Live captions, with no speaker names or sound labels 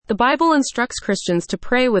The Bible instructs Christians to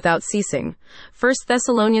pray without ceasing. 1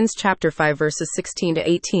 Thessalonians chapter 5 verses 16 to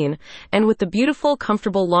 18. And with the beautiful,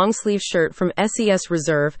 comfortable long-sleeve shirt from SES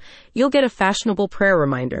Reserve, you'll get a fashionable prayer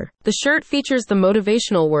reminder. The shirt features the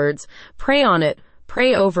motivational words, "Pray on it,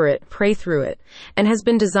 pray over it, pray through it," and has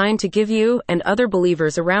been designed to give you and other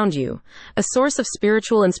believers around you a source of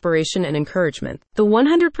spiritual inspiration and encouragement. The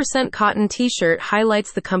 100% cotton t-shirt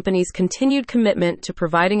highlights the company's continued commitment to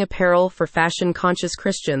providing apparel for fashion-conscious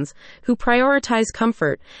Christians who prioritize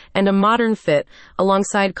comfort and a modern fit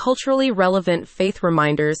alongside culturally relevant faith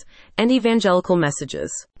reminders and evangelical messages.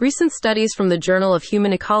 Recent studies from the Journal of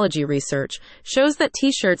Human Ecology Research shows that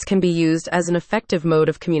t-shirts can be used as an effective mode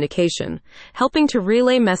of communication, helping to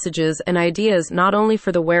relay messages and ideas not only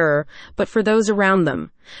for the wearer, but for those around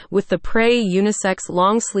them. With the Pray unisex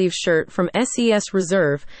long-sleeve shirt from SES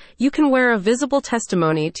Reserve, you can wear a visible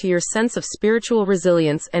testimony to your sense of spiritual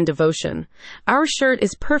resilience and devotion. Our shirt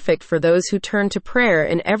is perfect for those who turn to prayer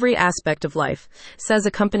in every aspect of life, says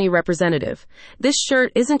a company representative. This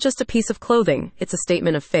shirt isn't just a piece of clothing, it's a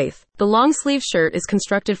statement of faith. The long-sleeve shirt is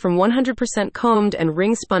constructed from 100% combed and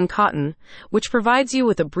ring-spun cotton, which provides you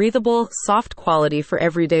with a breathable, soft quality for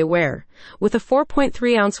everyday wear. With a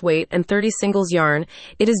 4.3-ounce weight and 30 singles yarn,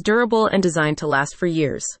 it is durable and designed to last for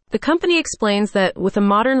years. The company explains that with a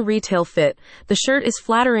modern retail fit, the shirt is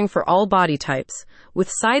flattering for all body types,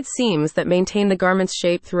 with side seams that maintain the garment's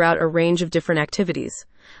shape throughout a range of different activities.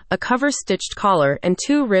 A cover-stitched collar and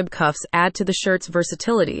 2 rib cuffs add to the shirt's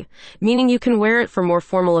versatility, meaning you can wear it for more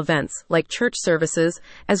formal events, like church services,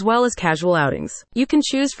 as well as casual outings. You can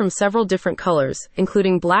choose from several different colors,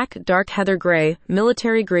 including black, dark heather gray,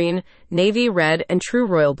 military green, navy red, and true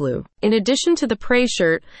royal blue. In addition to the Pray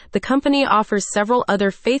shirt, the company offers several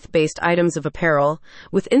other faith-based items of apparel,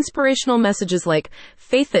 with inspirational messages like,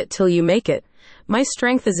 "Faith it till you make it," "My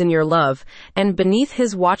strength is in your love," and "Beneath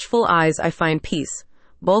his watchful eyes I find peace."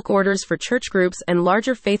 Bulk orders for church groups and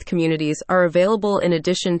larger faith communities are available in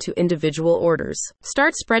addition to individual orders.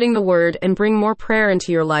 Start spreading the word and bring more prayer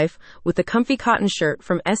into your life with the comfy cotton shirt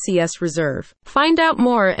from SES Reserve. Find out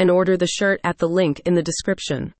more and order the shirt at the link in the description.